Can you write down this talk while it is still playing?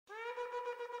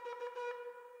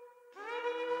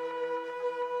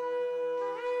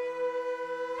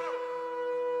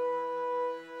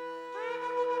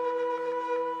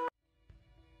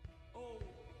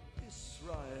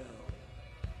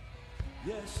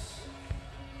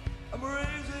I'm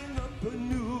raising up a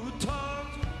new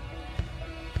tongue,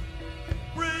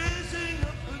 raising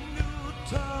up a new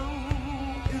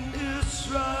tongue in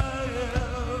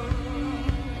Israel.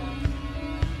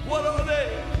 What are they?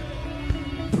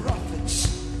 Prophets,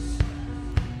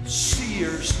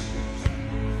 seers,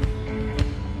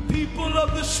 people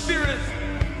of the Spirit.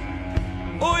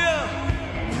 Oh yeah,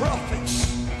 prophets,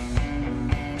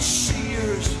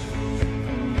 seers,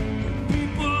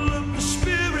 people of the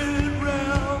Spirit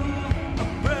realm, a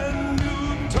brand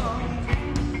new tongue.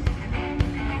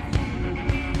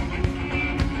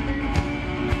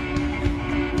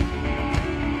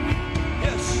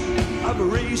 Yes, I'm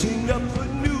raising up a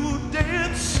new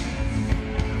dance.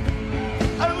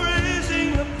 I'm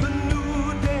raising up a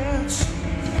new dance.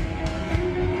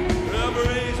 I'm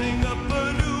raising up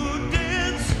a new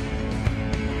dance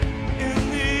in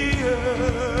the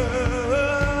air.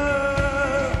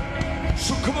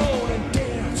 So come on and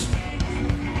dance.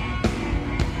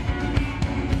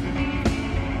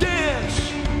 Dance.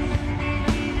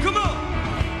 Come on.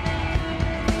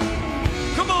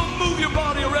 Come on, move your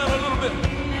body around a little bit.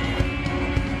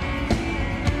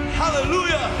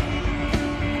 Hallelujah.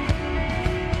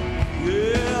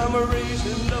 Yeah, I'm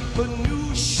raising up a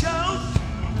new shout.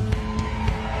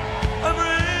 I'm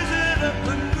raising up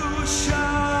a new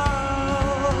shout.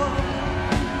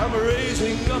 I'm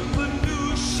raising up a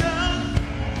new shout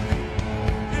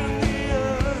in the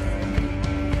earth,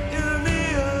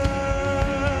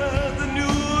 the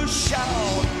new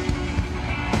shout.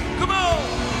 Come on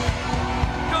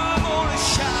and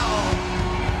shout.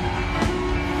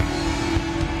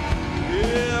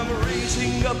 Yeah, I'm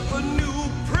raising up a new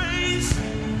praise.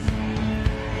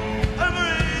 I'm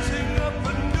raising up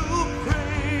a new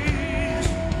praise.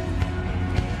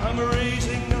 I'm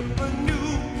raising up a new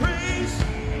praise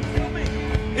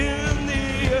in the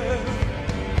air.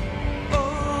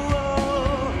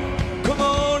 Oh, come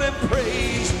on and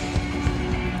praise.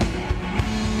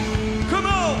 Come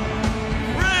on,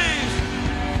 praise.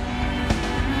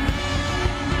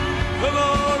 Come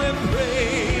on and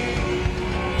praise.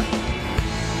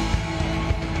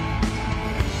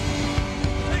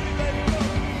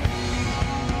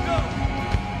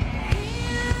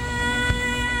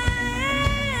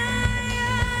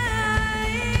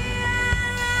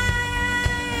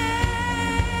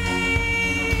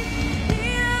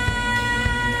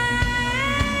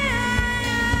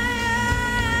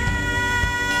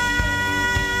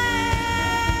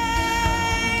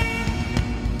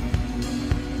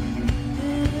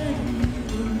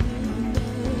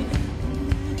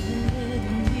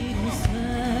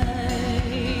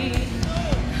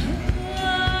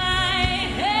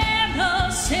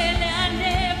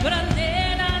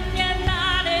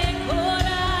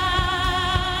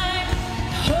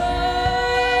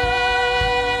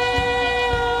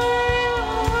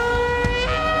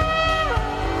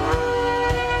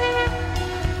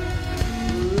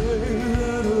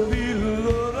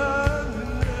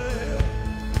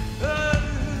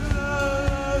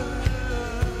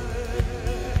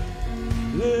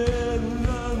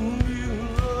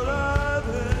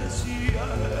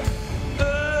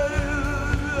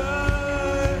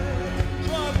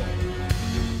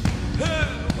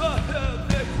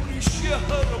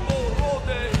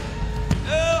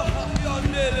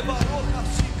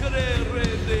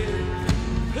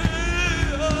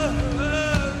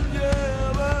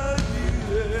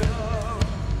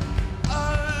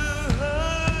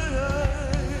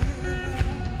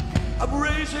 I'm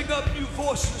raising up new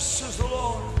voices, says the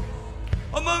Lord,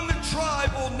 among the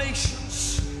tribal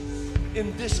nations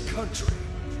in this country.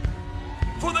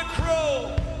 For the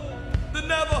Crow, the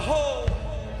Navajo,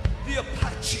 the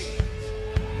Apache,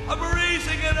 I'm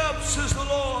raising it up, says the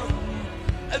Lord,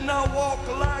 and now walk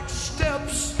like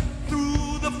steps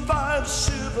through the 5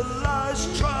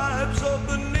 civilized tribes of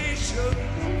the nation.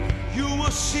 You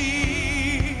will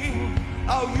see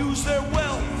I'll use their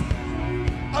wealth.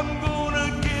 I'm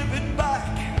gonna give it back.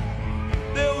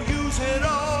 They'll use it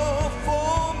all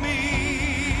for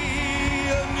me.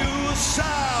 A new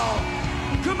sound.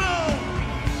 Come on.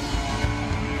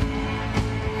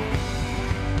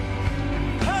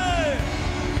 Hey,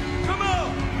 come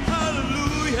on.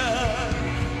 Hallelujah.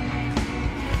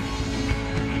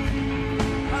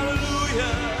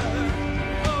 Hallelujah.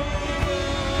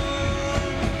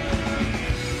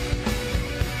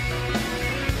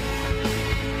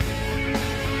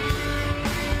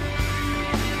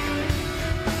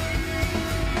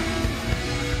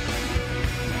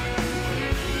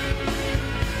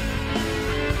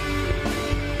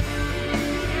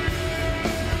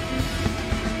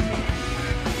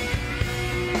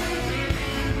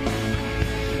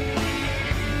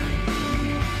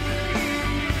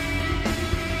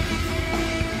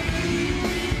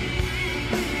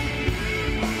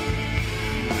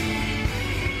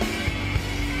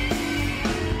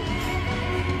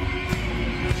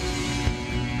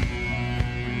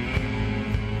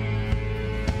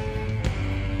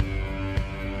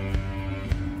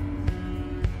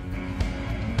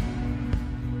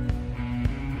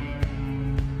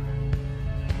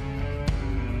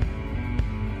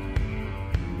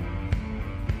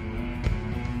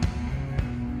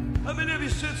 How many of you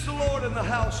sense the Lord in the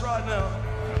house right now?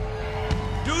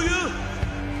 Do you?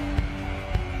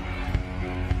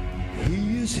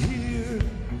 He is here.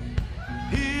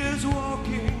 He is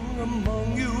walking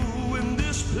among you in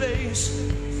this place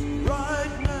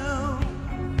right now.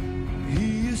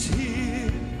 He is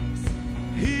here.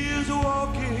 He is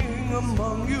walking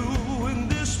among you in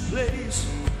this place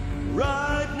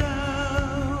right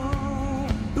now.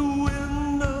 The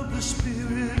wind of the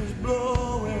Spirit is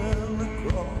blowing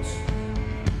across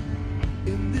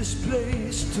in this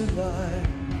place tonight.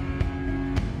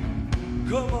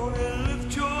 Come on and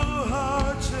lift your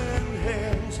hearts and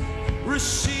hands.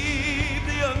 Receive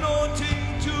the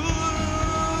anointing tonight.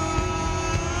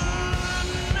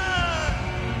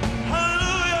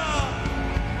 Hallelujah.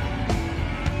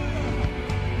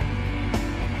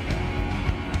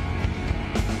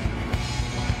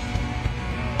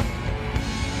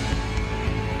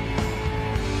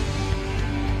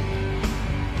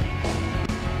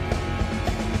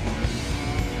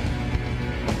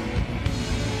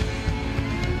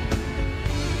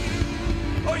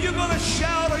 Are you going to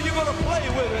shout or are you going to play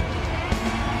with it?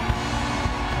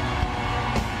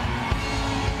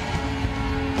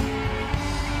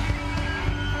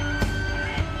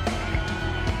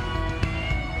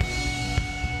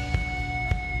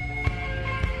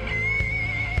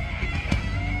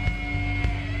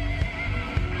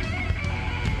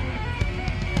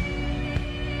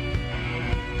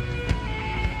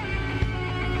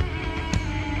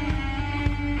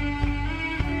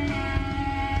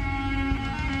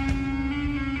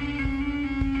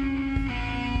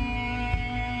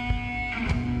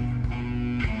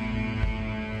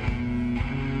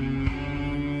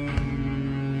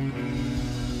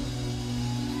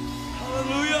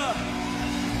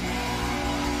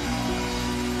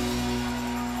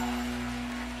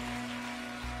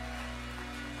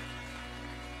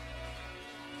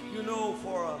 You know,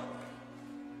 for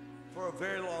a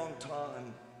very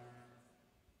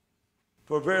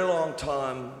long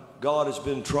time, God has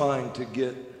been trying to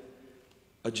get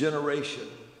a generation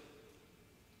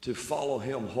to follow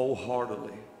Him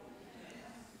wholeheartedly.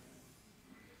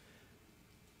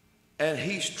 And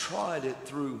He's tried it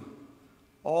through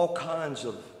all kinds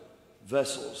of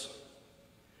vessels.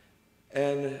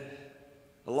 And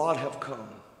a lot have come.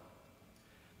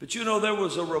 But you know, there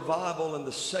was a revival in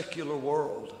the secular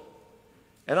world.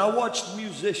 And I watched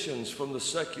musicians from the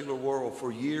secular world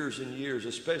for years and years,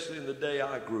 especially in the day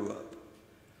I grew up.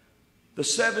 The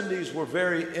 70s were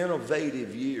very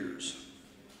innovative years.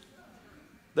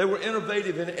 They were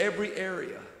innovative in every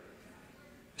area,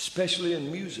 especially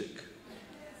in music.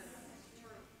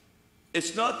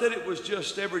 It's not that it was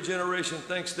just every generation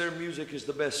thinks their music is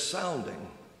the best sounding,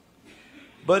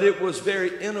 but it was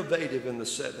very innovative in the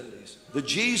 70s. The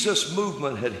Jesus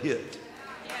movement had hit.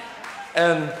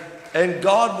 And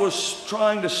God was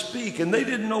trying to speak, and they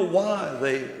didn't know why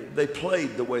they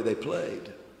played the way they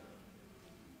played.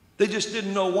 They just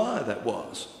didn't know why that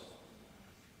was.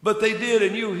 But they did,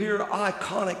 and you hear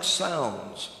iconic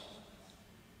sounds.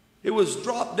 It was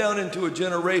dropped down into a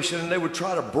generation, and they would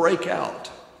try to break out.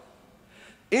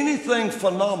 Anything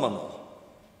phenomenal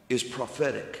is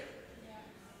prophetic.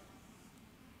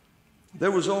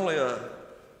 There was only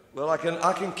I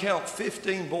can count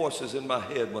 15 voices in my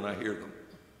head when I hear them.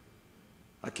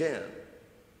 I can.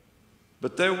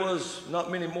 But there was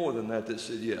not many more than that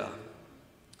said, yeah.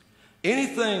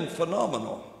 Anything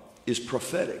phenomenal is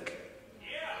prophetic.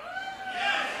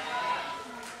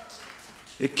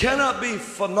 It cannot be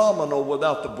phenomenal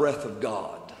without the breath of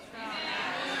God.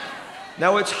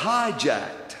 Now, it's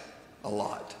hijacked a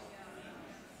lot.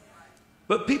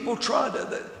 But people tried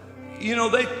to,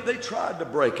 they tried to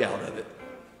break out of it.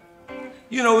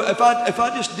 You know, if I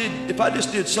just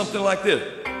did something like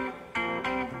this.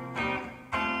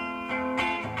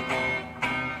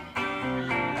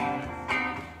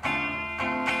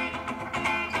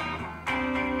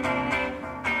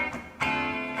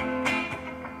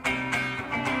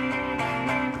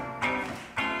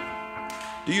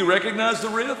 Do you recognize the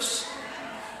riffs?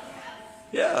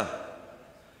 Yeah.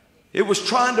 It was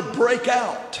trying to break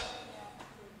out.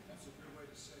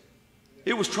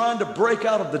 It was trying to break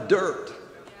out of the dirt.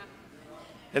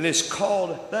 And it's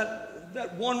called,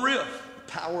 that one riff,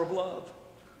 Power of Love.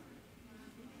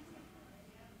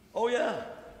 Oh yeah.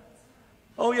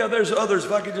 Oh yeah, there's others.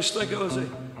 If I could just think of it.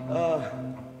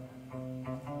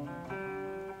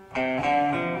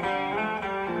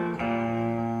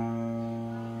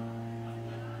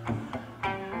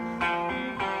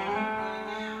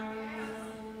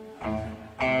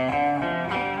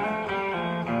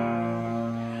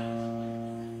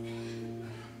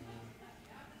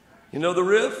 You know the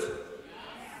riff?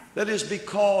 That is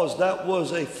because that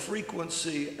was a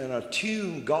frequency and a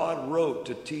tune God wrote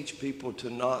to teach people to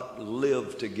not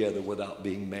live together without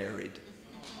being married.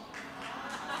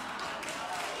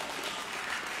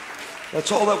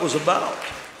 That's all that was about.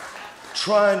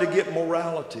 Trying to get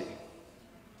morality.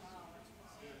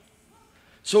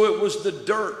 So it was the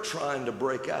dirt trying to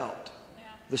break out.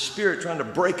 The spirit trying to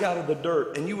break out of the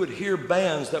dirt. And you would hear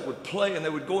bands that would play and they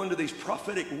would go into these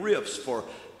prophetic riffs for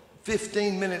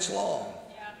 15 minutes long.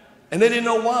 And they didn't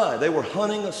know why. They were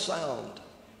hunting a sound.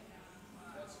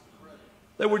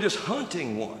 They were just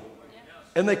hunting one.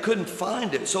 And they couldn't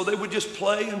find it. So they would just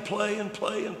play and play and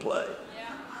play and play.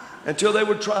 Until they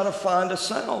would try to find a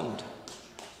sound.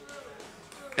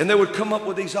 And they would come up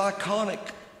with these iconic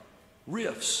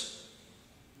riffs.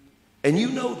 And you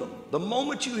know them. The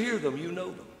moment you hear them, you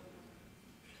know them.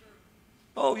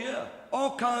 Oh yeah,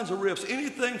 all kinds of riffs,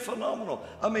 anything phenomenal.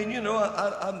 I mean, you know,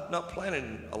 I'm not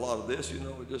planning a lot of this, you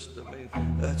know,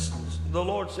 that's, the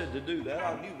Lord said to do that,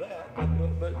 I knew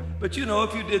that. But you know,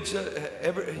 if you did,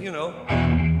 you know.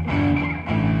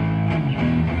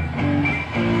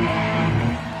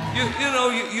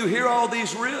 You hear all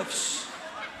these riffs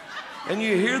and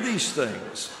you hear these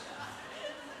things.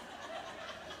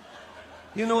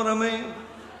 You know what I mean?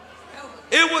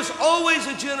 It was always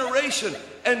a generation,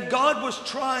 and God was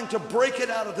trying to break it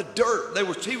out of the dirt.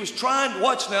 He was trying,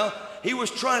 watch now, he was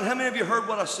trying, how many of you heard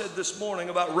what I said this morning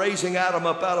about raising Adam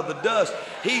up out of the dust?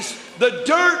 The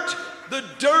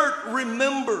dirt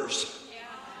remembers.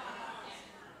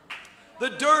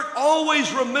 The dirt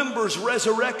always remembers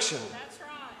resurrection.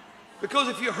 Because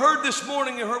if you heard this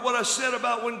morning, you heard what I said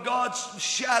about when God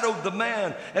shadowed the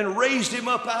man and raised him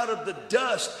up out of the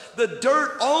dust. The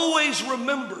dirt always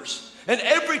remembers. And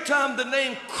every time the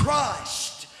name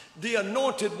Christ, the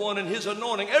anointed one and his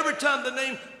anointing, every time the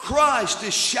name Christ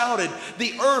is shouted,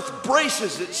 the earth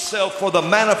braces itself for the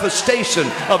manifestation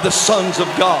of the sons of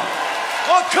God.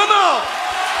 Oh, come on!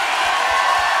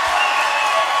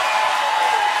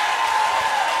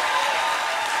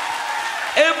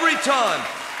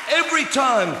 Every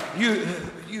time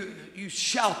you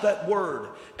shout that word,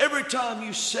 every time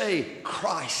you say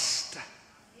Christ,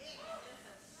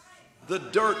 the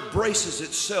dirt braces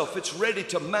itself. It's ready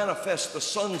to manifest the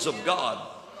sons of God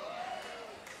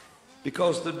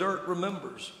because the dirt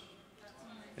remembers.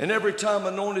 And every time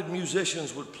anointed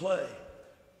musicians would play,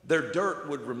 their dirt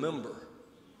would remember.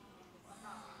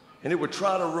 And it would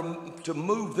try to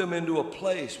move them into a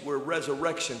place where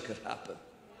resurrection could happen.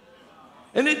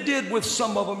 And it did with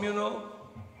some of them, you know.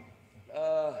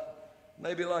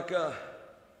 Maybe like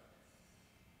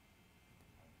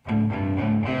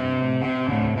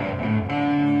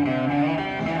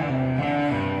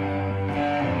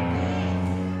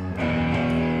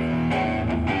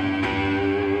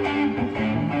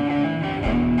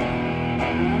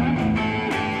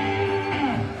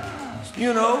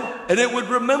you know, and it would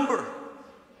remember.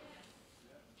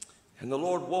 And the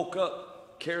Lord woke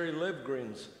up Carrie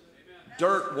Livgren's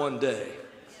dirt one day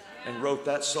and wrote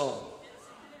that song.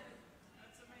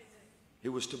 It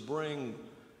was to bring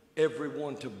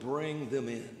everyone, to bring them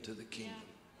into the kingdom.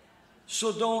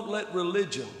 So don't let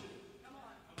religion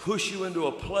push you into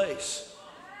a place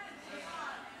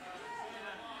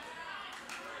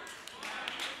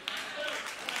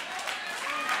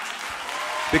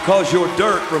because your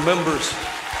dirt remembers.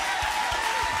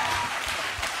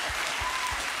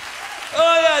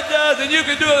 Oh yeah, it does, and you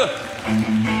can do it.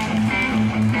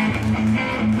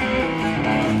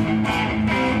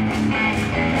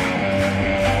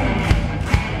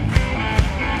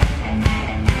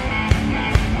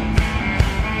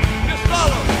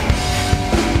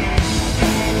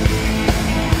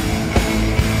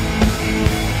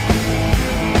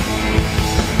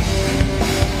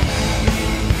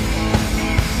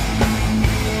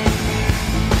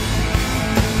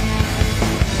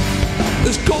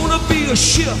 A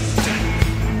shift.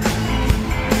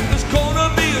 There's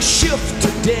gonna be a shift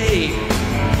today.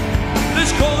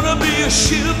 There's gonna be a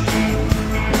shift.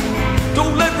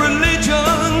 Don't let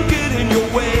religion get in your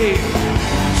way.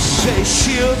 Say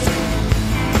shift.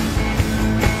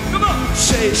 Come on.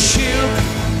 Say shift.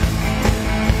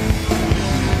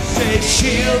 Say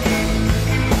shift.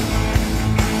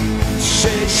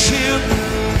 Say shift.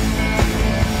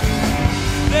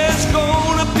 There's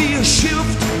gonna be a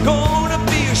shift. Gonna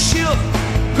be a shift.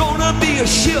 Gonna be a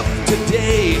shift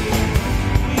today.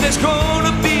 There's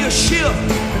gonna be a shift.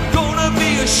 Gonna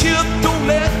be a shift. Don't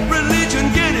let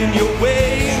religion get in your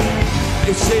way.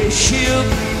 It's a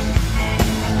shift.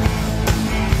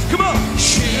 Come on,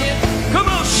 shift. Come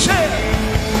on, say it.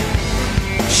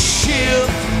 Shift.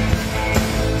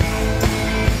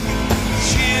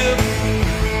 Shift.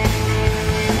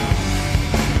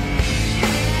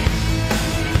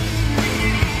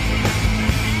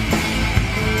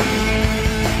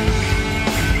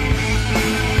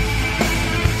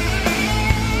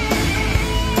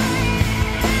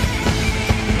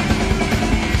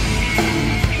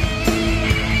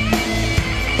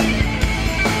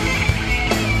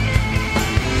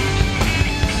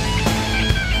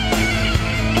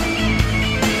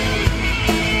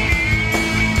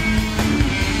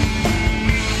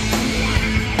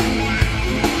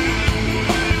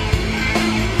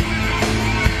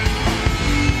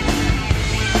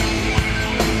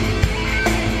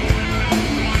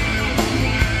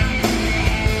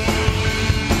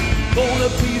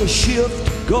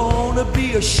 shift, gonna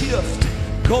be a shift,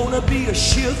 gonna be a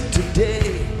shift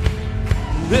today.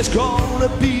 There's gonna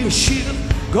be a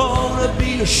shift, gonna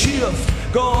be a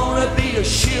shift, gonna be a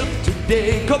shift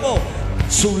today. Come on,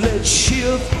 so let's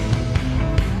shift.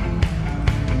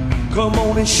 Come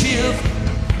on and shift.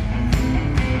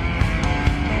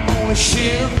 Come on and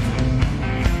shift.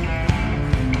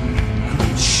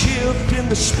 Shift in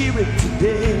the spirit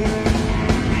today.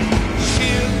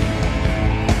 Shift.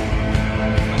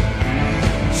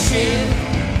 Shift.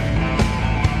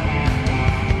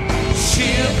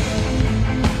 Shift.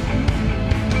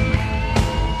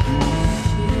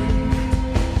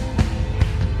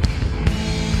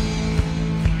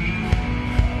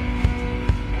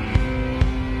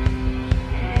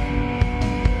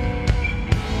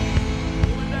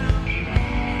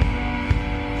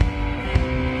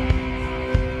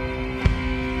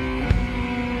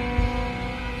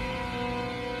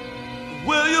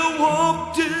 Well, you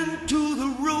walked into the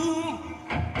room,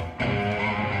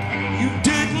 you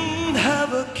didn't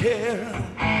have a care.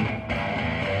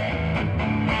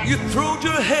 You throwed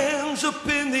your hands up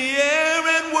in the air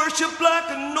and worshiped like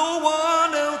no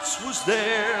one else was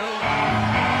there.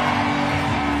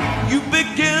 You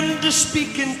began to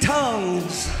speak in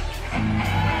tongues,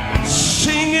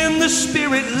 sing in the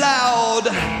spirit loud.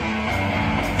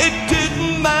 It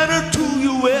didn't matter to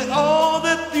you at all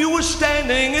that you were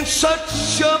standing in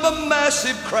such of a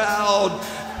massive crowd.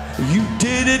 You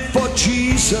did it for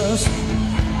Jesus.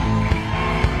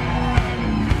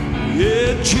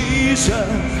 Yeah, Jesus.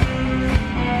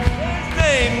 His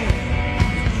name,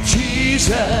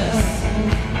 Jesus.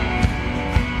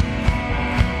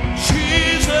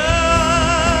 Jesus.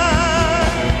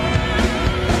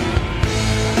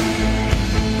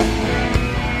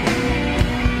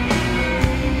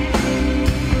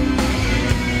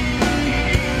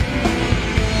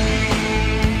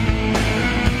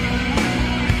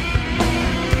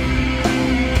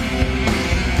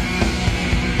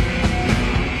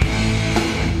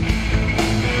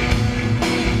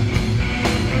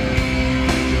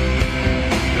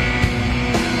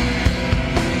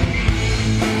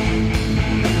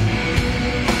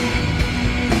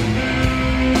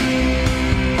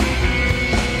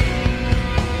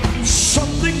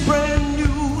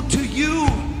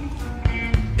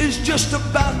 Just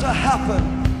about to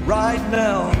happen right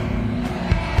now.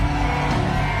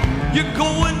 You're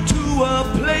going to a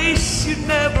place you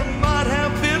never might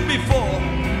have been before.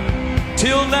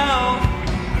 Till now,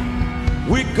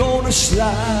 we're gonna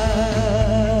slide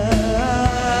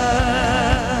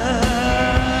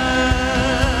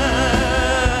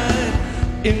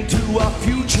into our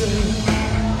future.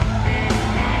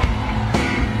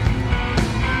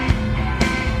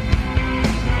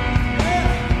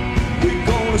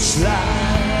 Slide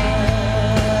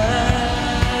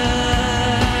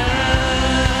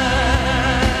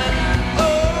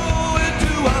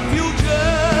into our future.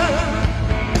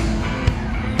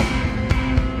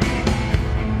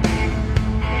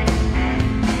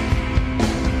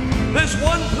 There's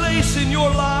one place in your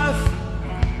life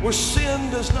where sin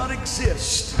does not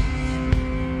exist.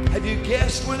 Have you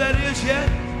guessed where that is yet?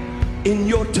 In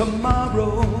your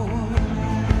tomorrow.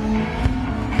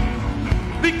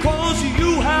 Because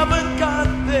you haven't got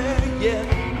there yet.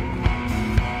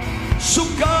 So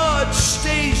God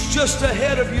stays just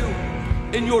ahead of you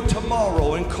in your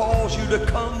tomorrow and calls you to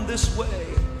come this way.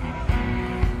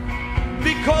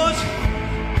 Because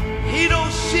He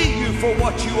don't see you for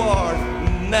what you are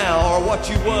now or what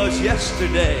you was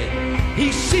yesterday.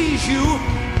 He sees you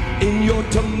in your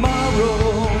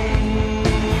tomorrow.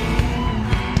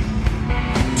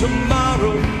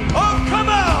 Tomorrow. Oh, come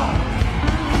on!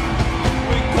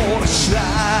 Gonna slide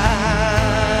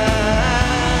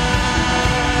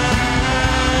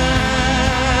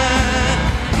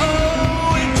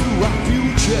into our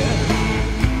future.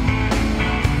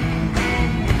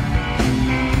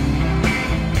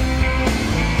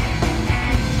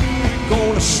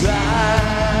 Gonna slide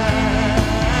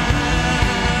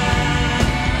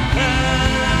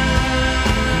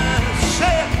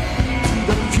to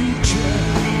the future.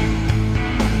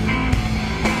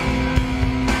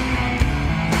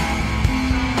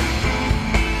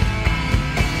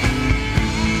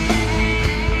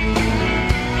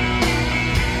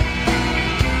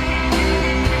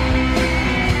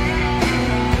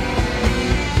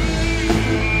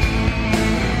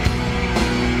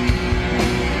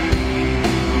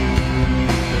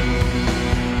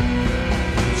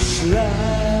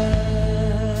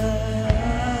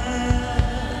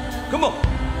 Come on.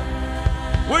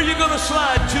 Where are you going to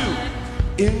slide to?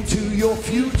 Into your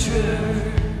future.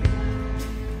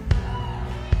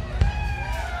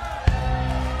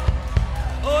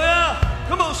 Oh, yeah.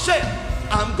 Say it.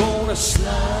 I'm gonna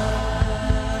slide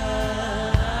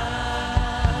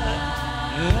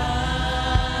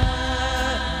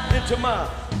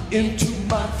into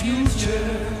my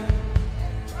future.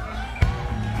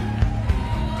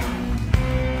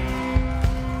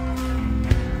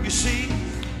 You see,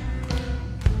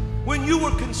 when you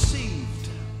were conceived,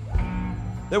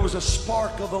 there was a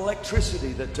spark of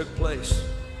electricity that took place.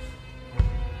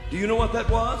 Do you know what that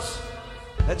was?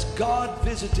 That's God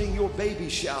visiting your baby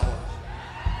shower.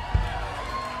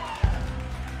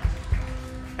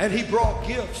 And He brought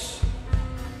gifts.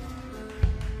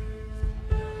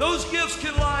 Those gifts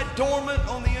can lie dormant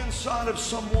on the inside of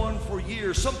someone for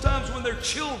years. Sometimes when they're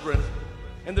children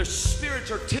and their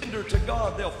spirits are tender to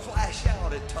God, they'll flash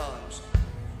out at times.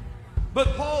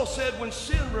 But Paul said, when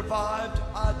sin revived,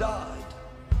 I died.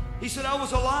 He said, I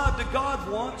was alive to God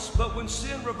once, but when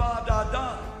sin revived, I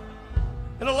died.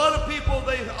 And a lot of people,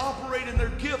 they operate in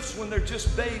their gifts when they're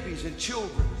just babies and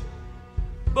children.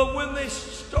 But when they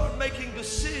start making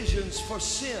decisions for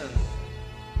sin,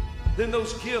 then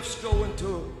those gifts go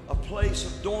into a place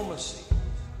of dormancy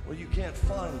where you can't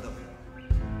find them.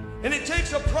 And it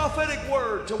takes a prophetic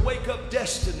word to wake up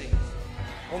destiny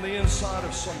on the inside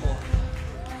of someone.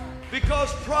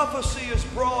 Because prophecy is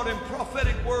brought and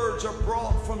prophetic words are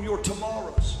brought from your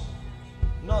tomorrows,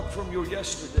 not from your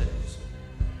yesterdays.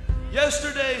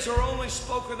 Yesterdays are only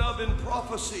spoken of in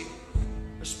prophecy,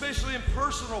 especially in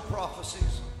personal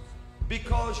prophecies,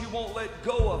 because you won't let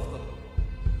go of them.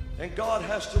 And God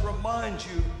has to remind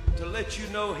you to let you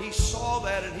know He saw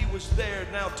that and He was there.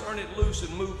 Now turn it loose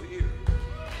and move here.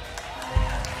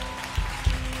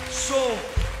 So,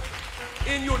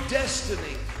 in your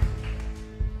destiny,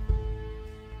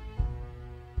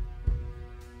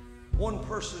 one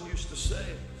person used to say,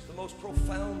 it's the most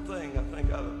profound thing I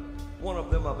think one of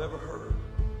them I've ever heard.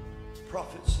 The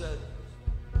prophet said,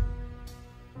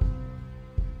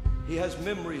 he has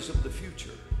memories of the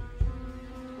future.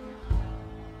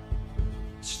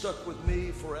 Stuck with me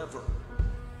forever.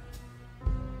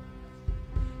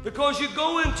 Because you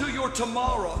go into your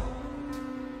tomorrow,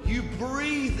 you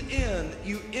breathe in,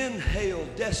 you inhale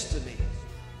destiny.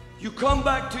 You come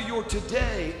back to your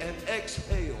today and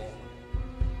exhale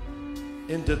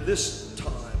into this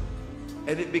time,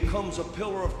 and it becomes a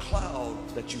pillar of cloud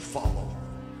that you follow.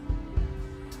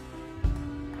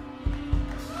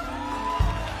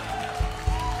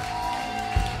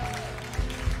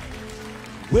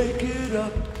 Wake it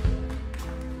up,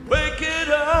 wake it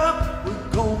up, we're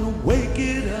gonna wake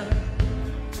it up,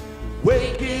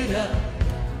 wake it up,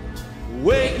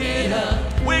 wake it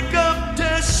up, wake up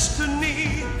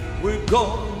destiny, we're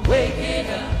gonna wake it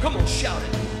up. Come on, shout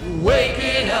it. Wake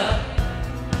it up,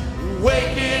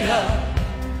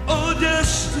 oh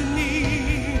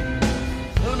destiny.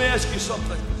 Now let me ask you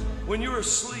something. When you're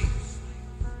asleep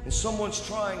and someone's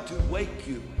trying to wake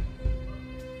you,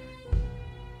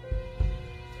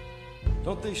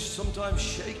 don't they sometimes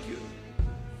shake you?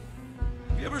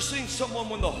 Have you ever seen someone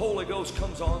when the Holy Ghost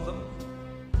comes on them?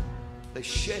 They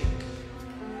shake.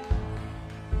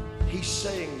 He's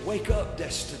saying, wake up,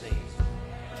 destiny.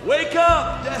 Wake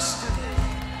up, destiny.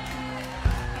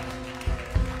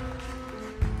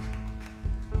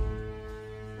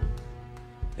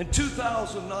 In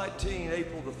 2019,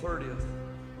 April the 30th,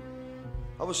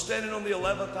 I was standing on the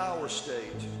 11th hour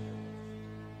stage.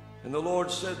 And the Lord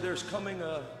said, there's coming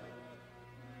a...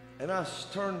 And I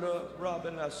turned to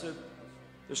Robin and I said,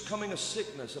 there's coming a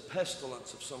sickness, a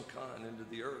pestilence of some kind into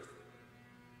the earth.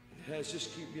 It has,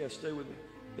 just keep, yeah, stay with me.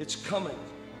 It's coming.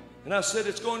 And I said,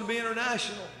 it's going to be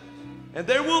international. And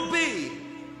there will be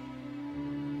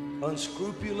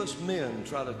unscrupulous men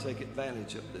try to take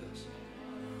advantage of this.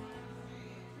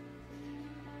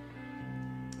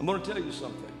 I'm going to tell you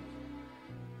something.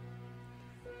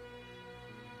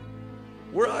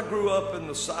 Where I grew up in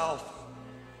the South,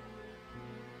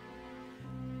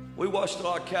 we watched a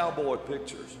lot of cowboy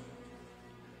pictures.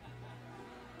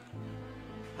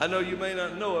 I know you may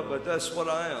not know it, but that's what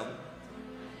I am.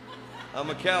 I'm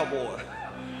a cowboy.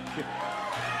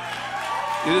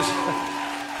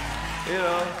 You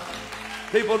know,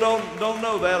 people don't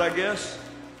know that, I guess,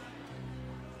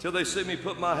 till they see me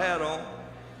put my hat on.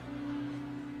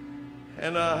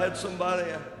 And I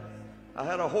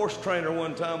had a horse trainer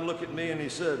one time look at me and he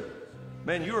said,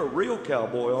 man, you're a real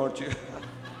cowboy, aren't you?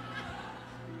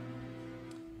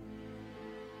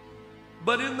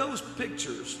 But in those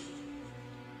pictures,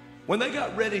 when they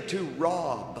got ready to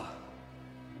rob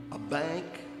a bank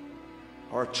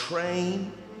or a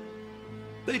train,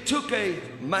 they took a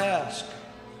mask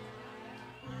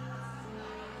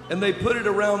and they put it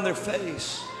around their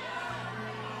face.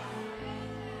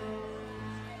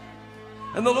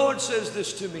 And the Lord says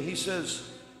this to me. He says,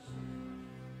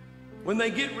 when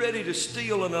they get ready to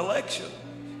steal an election,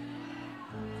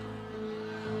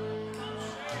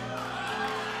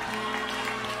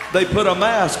 they put a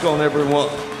mask on everyone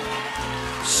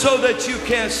so that you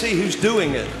can't see who's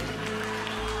doing it.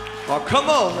 Oh, come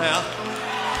on now.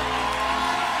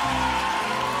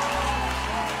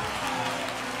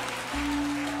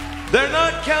 They're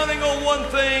not counting on one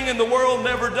thing, and the world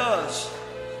never does.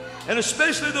 And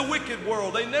especially the wicked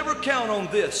world, they never count on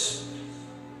this,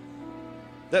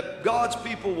 that God's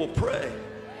people will pray.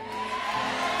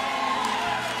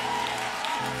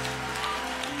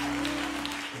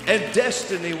 And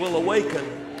destiny will awaken.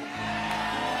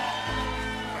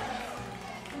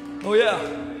 Oh yeah,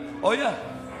 oh yeah,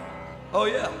 oh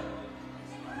yeah.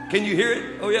 Can you hear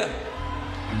it? Oh yeah.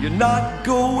 You're not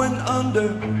going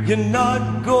under, you're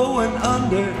not going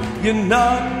under, you're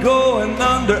not going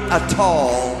under at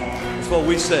all. That's what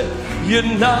we say. You're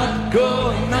not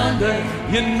going under,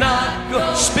 you're not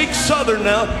going. Speak Southern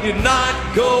now. You're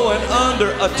not going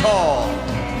under at all.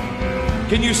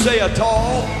 Can you say at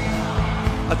all?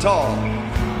 At all.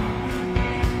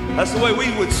 That's the way we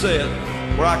would say it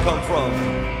where I come from.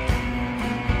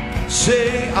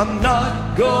 Say, I'm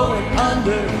not going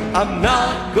under, I'm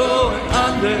not going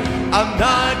under, I'm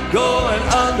not going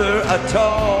under at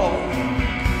all.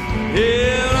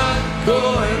 Yeah, I'm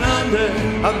going under,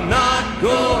 I'm not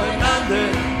going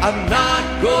under, I'm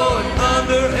not going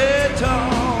under at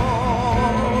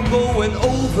all. Going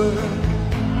over,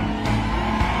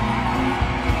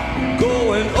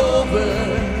 going over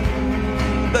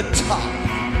the top.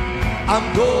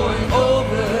 I'm going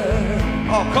over.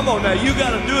 Oh, come on now, you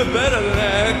got to do it better than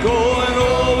that. Going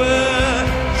over,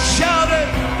 shout at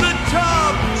the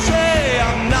top, say,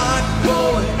 I'm not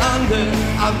going under,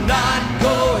 I'm not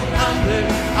going under,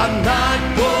 I'm not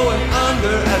going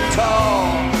under at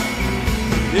all.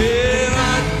 Yeah,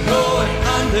 I'm going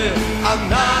under, I'm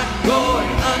not going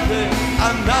under,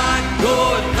 I'm not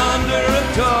going under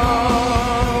at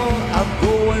all. I'm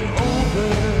going over,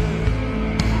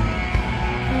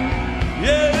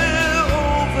 yeah.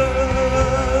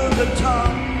 The top.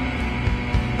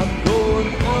 I'm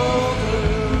going over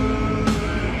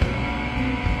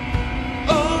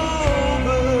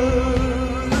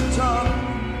the top.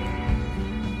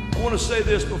 I want to say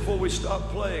this before we stop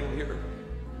playing here.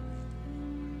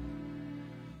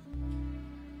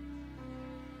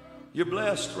 You're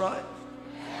blessed, right?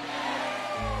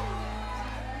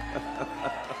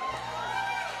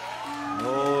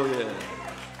 Oh yeah.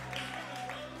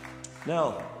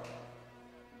 Now,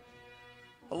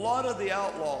 a lot of the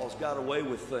outlaws got away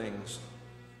with things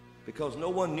because no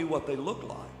one knew what they looked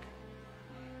like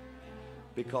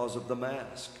because of the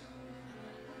mask.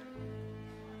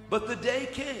 But the day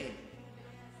came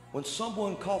when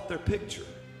someone caught their picture.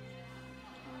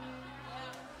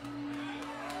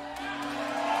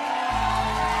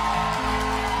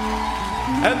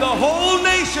 And the whole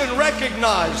nation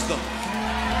recognized them.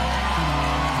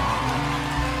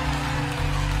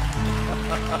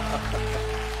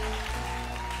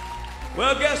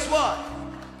 Well, guess what?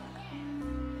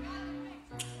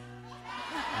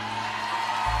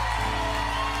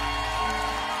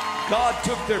 God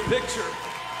took their picture.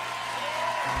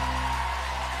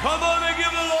 Come on and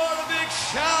give the Lord a big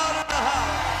shout.